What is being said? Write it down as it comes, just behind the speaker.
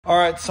All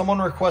right, someone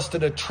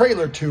requested a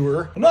trailer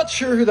tour. I'm not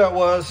sure who that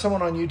was.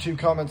 Someone on YouTube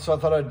commented, so I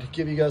thought I'd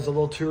give you guys a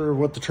little tour of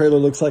what the trailer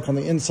looks like on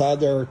the inside.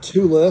 There are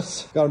 2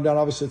 lifts. Got them down,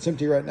 obviously it's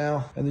empty right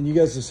now. And then you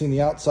guys have seen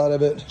the outside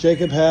of it.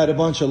 Jacob had a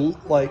bunch of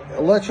like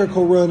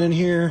electrical run in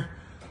here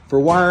for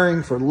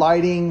wiring, for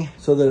lighting,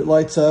 so that it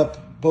lights up.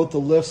 Both the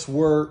lifts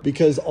work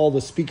because all the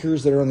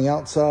speakers that are on the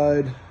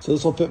outside. So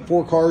this will fit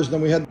 4 cars. And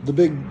then we had the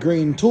big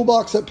green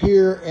toolbox up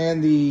here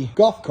and the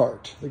golf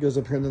cart that goes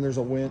up here. And then there's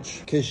a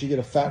winch in case you get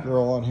a fat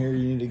girl on here.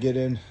 You need to get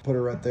in, put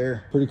her right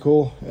there. Pretty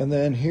cool. And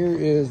then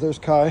there's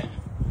Kai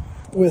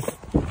with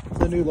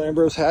the new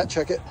Lambros hat.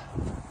 Check it.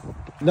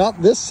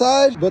 Not this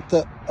side, but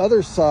the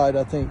other side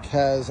I think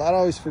has, I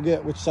always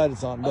forget which side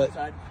it's on, but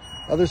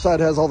other side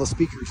has all the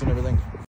speakers and everything.